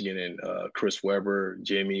Michigan, and Chris Webber,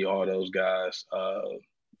 Jimmy, all those guys.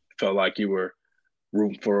 Felt like you were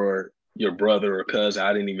rooting for your brother or cousin.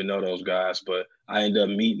 I didn't even know those guys, but I ended up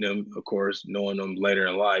meeting them, of course, knowing them later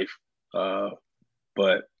in life. But,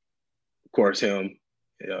 of course, him,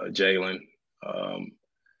 Jalen.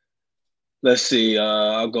 Let's see.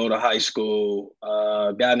 I'll go to high school.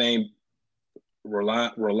 A guy named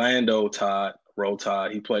Rolando Todd, Roll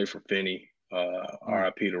Todd. He played for Finney.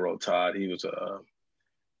 RIP to Roll Todd. He was a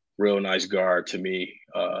real nice guard to me.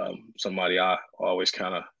 Somebody I always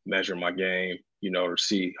kind of measure my game, you know, to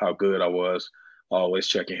see how good I was. Always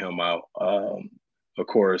checking him out. Of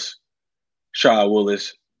course, Rashad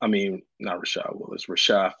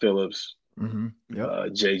Phillips,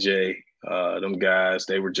 JJ, them guys,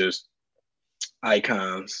 they were just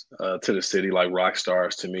icons to the city, like rock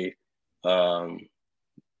stars to me.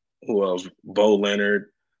 Who else? Bo Leonard.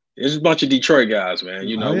 There's a bunch of Detroit guys, man.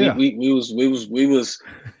 You know, we was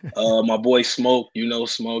my boy Smoke. You know,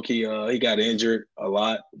 Smoke. He got injured a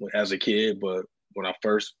lot as a kid, but when I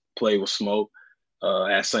first played with Smoke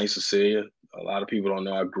at St. Cecilia, a lot of people don't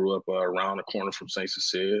know I grew up around the corner from St.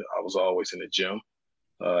 Cecilia. I was always in the gym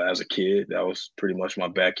as a kid. That was pretty much my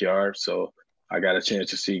backyard. So I got a chance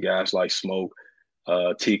to see guys like Smoke,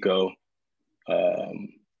 Tico.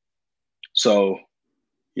 So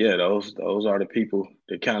yeah, those are the people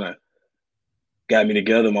that kind of got me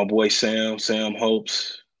together. My boy Sam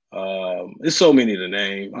Hopes. There's so many to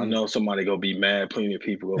name. I know somebody gonna be mad. Plenty of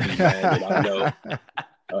people gonna be mad that I know.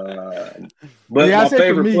 But yeah, my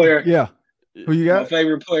favorite player. Yeah. Who you got?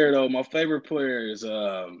 My favorite player is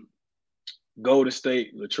Golden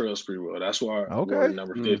State Latrell Sprewell. That's why I wore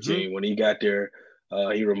number 15. Mm-hmm. When he got there,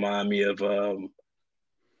 he reminded me of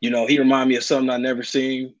something I never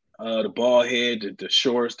seen. The ball head, the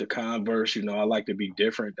shorts, the Converse. You know, I like to be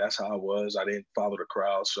different. That's how I was. I didn't follow the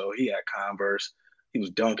crowd. So he had Converse. He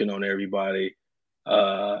was dunking on everybody.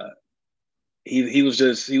 He was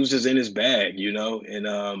just in his bag, you know.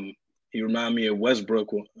 And he reminded me of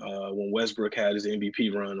Westbrook when Westbrook had his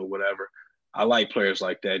MVP run or whatever. I like players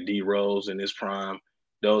like that. D Rose in his prime,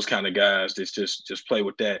 those kind of guys that just play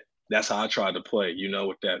with that. That's how I tried to play, you know,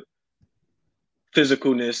 with that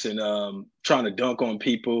physicalness and trying to dunk on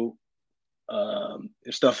people and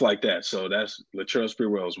stuff like that. So that's Latrell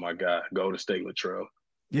Sprewell is my guy. Golden State Latrell.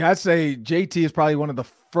 Yeah, I'd say JT is probably one of the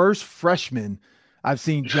first freshmen I've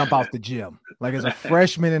seen jump out the gym. Like as a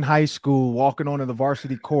freshman in high school, walking onto the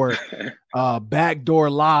varsity court, backdoor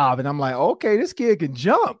lob, and I'm like, okay, this kid can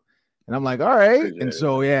jump. And I'm like, all right. And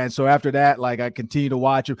so, yeah. And so after that, like I continue to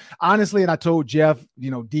watch him. Honestly, and I told Jeff,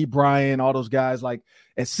 D. Bryan, all those guys, like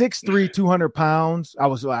at 6'3", 200 pounds, I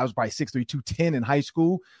was probably 6'3", 210 in high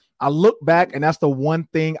school. I look back, and that's the one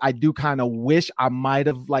thing I do kind of wish I might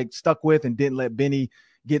have like stuck with and didn't let Benny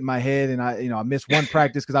get in my head. And I missed one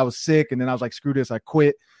practice because I was sick, and then I was like, screw this, I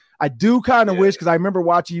quit. I do kind of wish, because I remember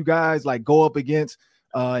watching you guys like go up against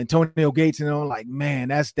Antonio Gates, and I'm like, man,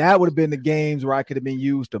 that would have been the games where I could have been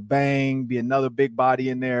used to bang, be another big body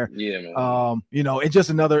in there. Yeah, man. And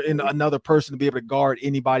just another person to be able to guard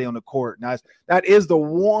anybody on the court. Now that is the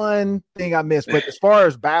one thing I miss. But as far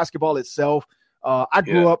as basketball itself, I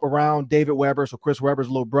grew up around David Weber, so Chris Webber's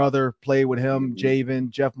little brother, played with him, Javen,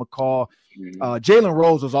 Jeff McCall. Jalen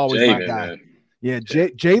Rose was always my guy. Man. Yeah,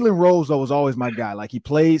 Jalen Rose, though, was always my guy. Like, he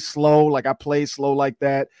played slow, like I played slow like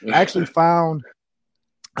that. I actually found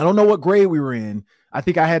 – I don't know what grade we were in. I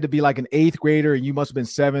think I had to be like an 8th grader, and you must have been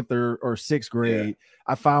 7th or 6th grade. Yeah.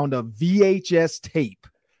 I found a VHS tape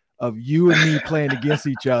of you and me playing against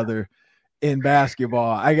each other in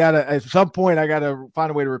basketball. At some point I gotta find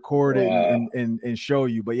a way to record it and show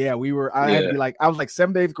you. But yeah, I had to be like, I was like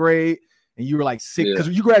 7th, 8th grade, and you were like 6, because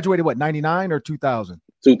you graduated what, 99 or 2000?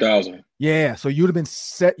 2000. Yeah, so you'd have been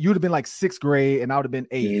like 6th grade, and I would have been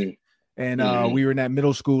 8th. And we were in that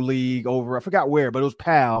middle school league over, I forgot where, but it was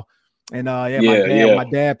PAL. And my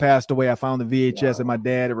dad passed away. I found the VHS, and my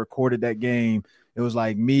dad had recorded that game. It was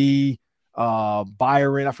like me,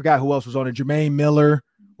 Byron, I forgot who else was on it. Jermaine Miller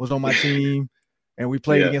was on my team, and we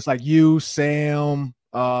played against like you, Sam.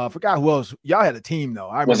 I forgot who else. Y'all had a team though.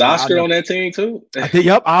 Was Oscar on that team too? I think,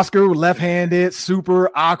 yep, Oscar, left-handed,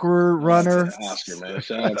 super awkward runner. Oscar, man.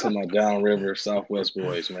 Shout out to my Downriver Southwest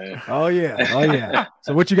boys, man. Oh yeah.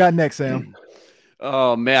 So what you got next, Sam?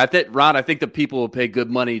 Oh man, I think the people will pay good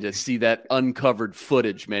money to see that uncovered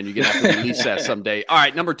footage, man. You're gonna have to release that someday. All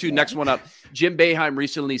right, number 2, next one up. Jim Boeheim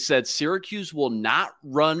recently said Syracuse will not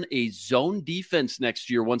run a zone defense next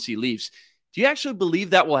year once he leaves. Do you actually believe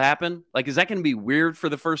that will happen? Like, is that going to be weird for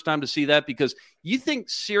the first time to see that? Because you think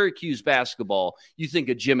Syracuse basketball, you think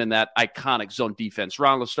of Jim in that iconic zone defense.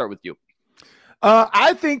 Ron, let's start with you.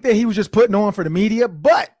 I think that he was just putting on for the media,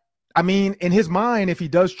 but I mean, in his mind, if he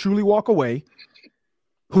does truly walk away,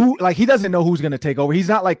 he doesn't know who's going to take over. He's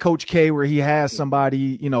not like Coach K, where he has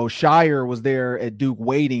somebody, Shire was there at Duke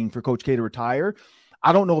waiting for Coach K to retire.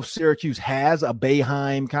 I don't know if Syracuse has a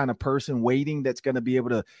Boeheim kind of person waiting that's going to be able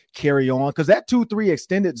to carry on, because that 2-3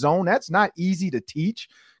 extended zone, that's not easy to teach,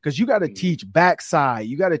 because you got to teach backside.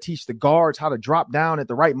 You got to teach the guards how to drop down at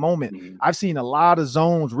the right moment. I've seen a lot of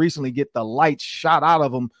zones recently get the lights shot out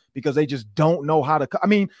of them because they just don't know how to – I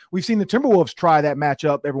mean, we've seen the Timberwolves try that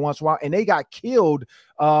matchup every once in a while, and they got killed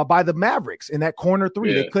by the Mavericks in that corner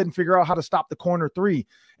 3. They couldn't figure out how to stop the corner 3.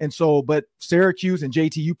 And so – but Syracuse, and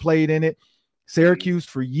JT, you played in it. Syracuse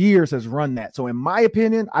for years has run that. So in my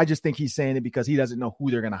opinion, I just think he's saying it because he doesn't know who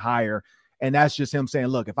they're going to hire. And that's just him saying,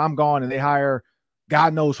 look, if I'm gone and they hire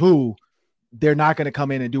God knows who, they're not going to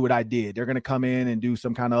come in and do what I did. They're going to come in and do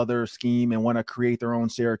some kind of other scheme and want to create their own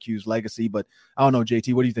Syracuse legacy. But I don't know,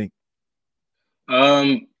 JT, what do you think?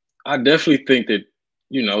 I definitely think that,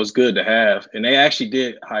 it's good to have. And they actually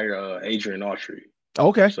did hire Adrian Autry.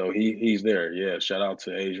 Okay. So he's there. Yeah. Shout out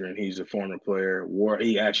to Adrian. He's a former player.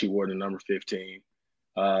 He actually wore the number 15.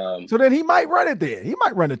 So then he might run it there. He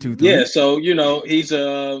might run a 2-3. Yeah. So, he's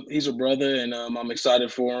a brother, and I'm excited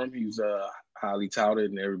for him. He's highly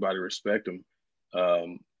touted, and everybody respect him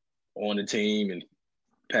on the team, and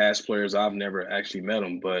past players. I've never actually met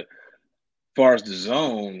him, but as far as the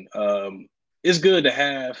zone, it's good to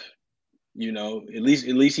have, at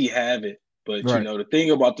least he have it. But, right. The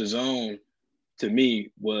thing about the zone, to me,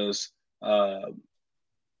 was that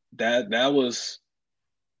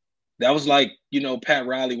was like, Pat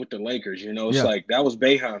Riley with the Lakers. It's like that was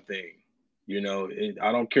Boeheim thing.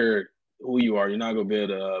 I don't care who you are, you're not gonna be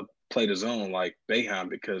able to play the zone like Boeheim,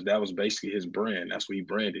 because that was basically his brand. That's what he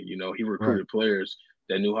branded. He recruited players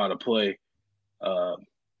that knew how to play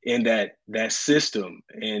in that system.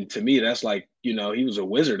 And to me, that's like, he was a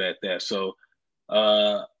wizard at that. So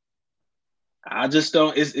I just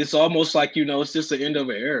don't. It's almost like, it's just the end of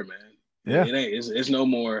an era, man. Yeah, it ain't. It's no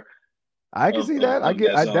more. I can see that. I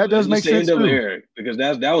get that does make sense too. End of an too. era, because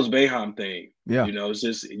that was Boeheim thing. Yeah, it's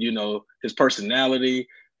just his personality.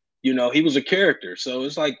 He was a character, so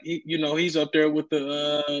it's like he's up there with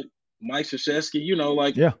the Mike Krzyzewski.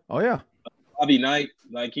 Like yeah, oh yeah, Bobby Knight.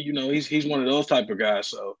 Like he's one of those type of guys.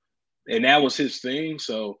 So and that was his thing.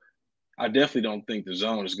 So I definitely don't think the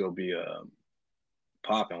zone is going to be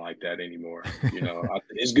popping like that anymore.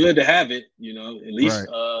 It's good to have it. At least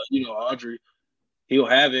Right. Audrey, he'll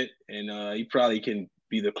have it, and he probably can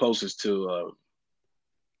be the closest to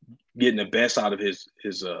getting the best out of his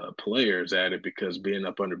players at it, because being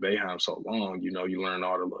up under Boeheim so long, you learn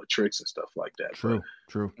all the little tricks and stuff like that. True.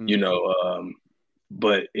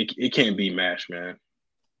 But it can't be matched, man.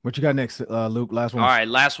 What you got next, Luke? Last one. All right,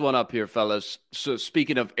 last one up here, fellas. So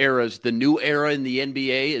speaking of eras, the new era in the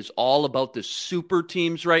NBA is all about the super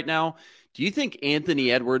teams right now. Do you think Anthony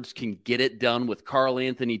Edwards can get it done with Karl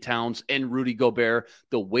Anthony Towns and Rudy Gobert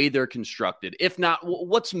the way they're constructed? If not,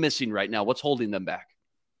 what's missing right now? What's holding them back?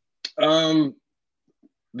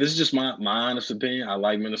 This is just my honest opinion. I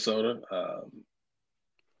like Minnesota.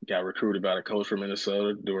 Got recruited by the coach from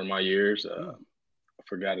Minnesota during my years. I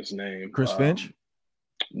forgot his name. Chris Finch?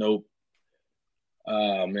 Nope.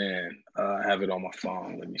 Oh, man. I have it on my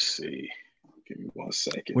phone. Let me see. Give me 1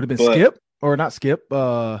 second. Would have been Skip or not Skip?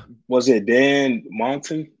 Was it Dan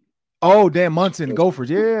Monson? Oh, Dan Munson, Gophers.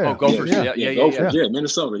 Yeah. Oh, Gophers. Yeah. Gophers. Yeah,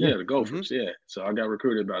 Minnesota. Yeah, the Gophers. Mm-hmm. Yeah. So I got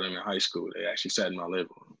recruited by them in high school. They actually sat in my living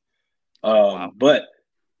room. Wow. But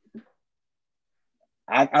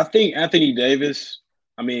I think Anthony Edwards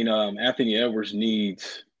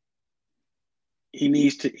needs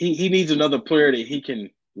another player that he can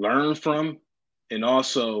learn from, and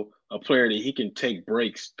also a player that he can take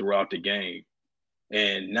breaks throughout the game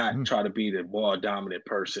and not try to be the ball dominant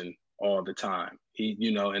person all the time.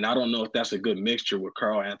 And I don't know if that's a good mixture with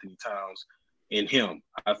Karl Anthony Towns and him.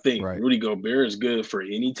 I think Rudy Gobert is good for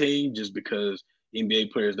any team, just because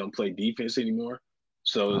NBA players don't play defense anymore.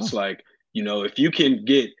 So it's like, if you can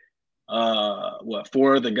get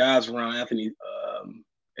four of the guys around Anthony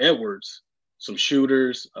Edwards, some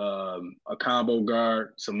shooters, a combo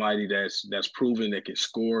guard, somebody that's proven that can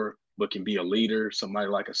score but can be a leader, somebody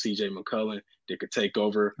like a CJ McCollum that could take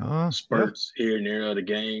over spurts here and there of the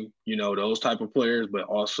game, those type of players, but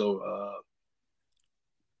also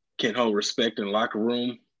can hold respect in the locker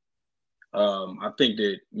room. I think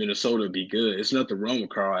that Minnesota would be good. It's nothing wrong with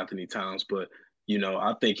Karl Anthony Towns, but,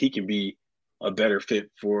 I think he can be a better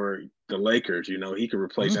fit for the Lakers. He could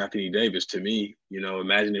replace Anthony Davis to me.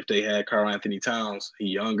 Imagine if they had Karl Anthony Towns, he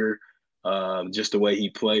younger, just the way he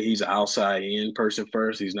play. He's an outside in person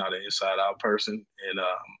first. He's not an inside out person. And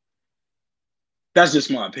that's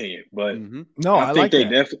just my opinion. But no, I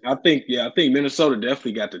think I think Minnesota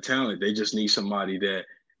definitely got the talent. They just need somebody that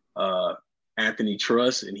Anthony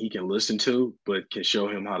trusts and he can listen to, but can show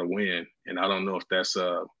him how to win. And I don't know if that's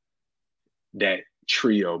that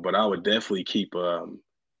trio, but I would definitely keep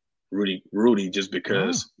Rudy just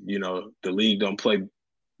because the league don't play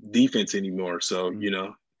defense anymore. So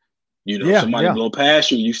somebody blow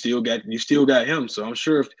past you, you still got him. So I'm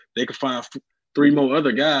sure if they could find 3 more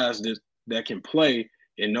other guys that can play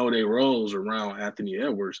and know their roles around Anthony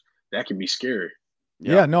Edwards, that can be scary.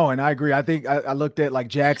 Yeah, no, and I agree. I think I looked at like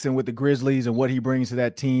Jackson with the Grizzlies and what he brings to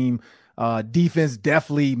that team. Defense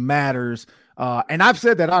definitely matters. And I've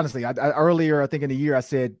said that honestly. Earlier, I think in the year, I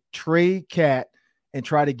said trade Cat and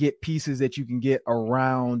try to get pieces that you can get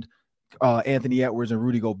around Anthony Edwards and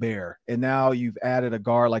Rudy Gobert. And now you've added a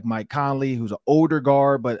guard like Mike Conley, who's an older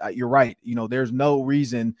guard, but you're right. There's no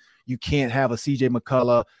reason you can't have a CJ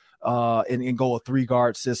McCullough and go a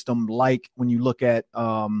 3-guard system like when you look at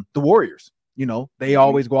the Warriors. They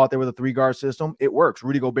always go out there with a 3-guard system. It works.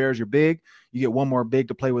 Rudy Gobert is your big. You get one more big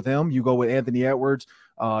to play with him. You go with Anthony Edwards.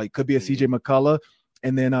 It could be a CJ McCullough,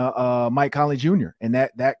 and then Mike Conley Jr. And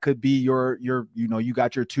that could be your you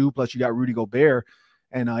got your 2 plus you got Rudy Gobert.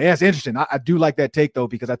 And it's interesting. I do like that take though,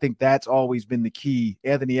 because I think that's always been the key.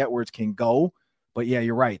 Anthony Edwards can go, but yeah,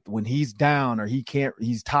 you're right. When he's down or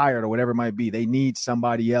he's tired or whatever it might be, they need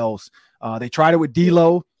somebody else. They tried it with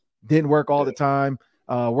D'Lo, didn't work all the time.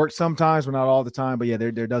 Worked sometimes, but not all the time. But yeah,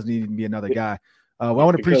 there does need to be another guy. I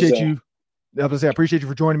want to appreciate you. I appreciate you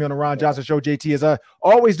for joining me on the Ron Johnson Show, JT. As I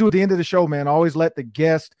always do at the end of the show, man, I always let the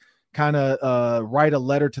guest kind of write a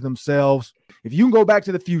letter to themselves. If you can go back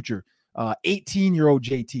to the future, 18-year-old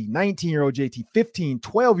JT, 19-year-old JT, 15,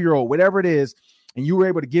 12-year-old, whatever it is, and you were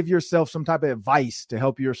able to give yourself some type of advice to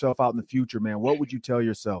help yourself out in the future, man, what would you tell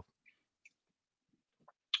yourself?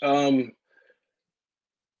 I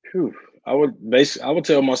would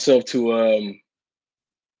tell myself to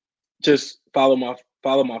just follow my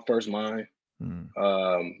first mind.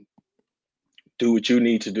 Do what you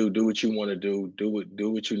need to do what you want to do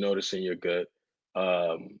what you notice in your gut.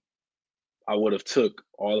 I would have took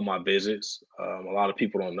all of my visits. A lot of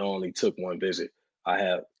people don't know I only took 1 visit. I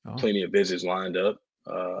have plenty of visits lined up.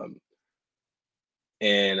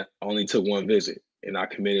 And I only took 1 visit. and I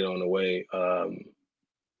committed on the way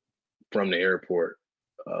from the airport,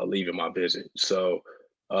 leaving my visit. So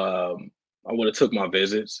I would have took my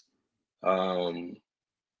visits. And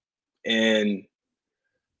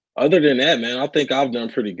other than that, man, I think I've done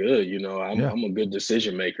pretty good. You know, I'm a good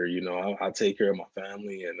decision maker. You know, I take care of my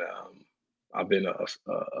family, and I've been a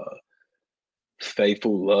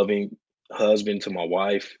faithful, loving husband to my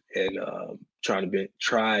wife, and try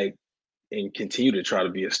and continue to try to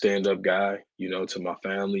be a stand-up guy, you know, to my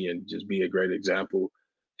family, and just be a great example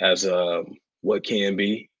as what can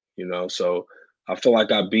be, you know. So I feel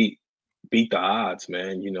like I beat the odds,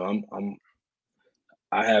 man. You know,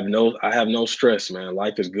 I have no stress, man.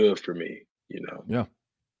 Life is good for me, you know. Yeah.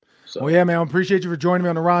 So. Well, yeah, man, I appreciate you for joining me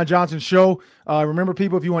on the Ron Johnson Show. Remember,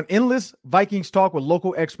 people, if you want endless Vikings talk with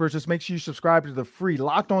local experts, just make sure you subscribe to the free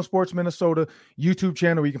Locked On Sports Minnesota YouTube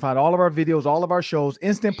channel, where you can find all of our videos, all of our shows,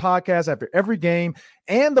 instant podcasts after every game,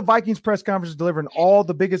 and the Vikings press conferences delivering all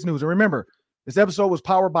the biggest news. And remember, this episode was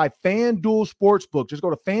powered by FanDuel Sportsbook. Just go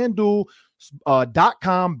to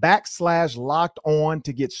FanDuel.com/locked on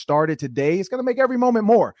to get started today. It's going to make every moment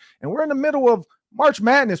more. And we're in the middle of March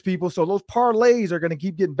Madness, people, so those parlays are going to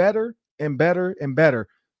keep getting better and better and better.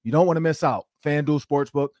 You don't want to miss out. FanDuel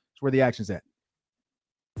Sportsbook is where the action's at.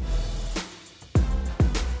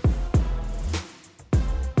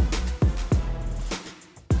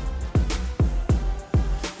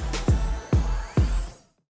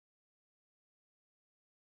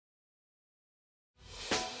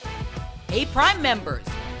 Hey, Prime members,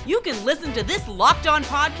 you can listen to this Locked On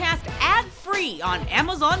podcast ad-free on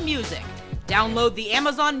Amazon Music. Download the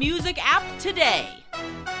Amazon Music app today.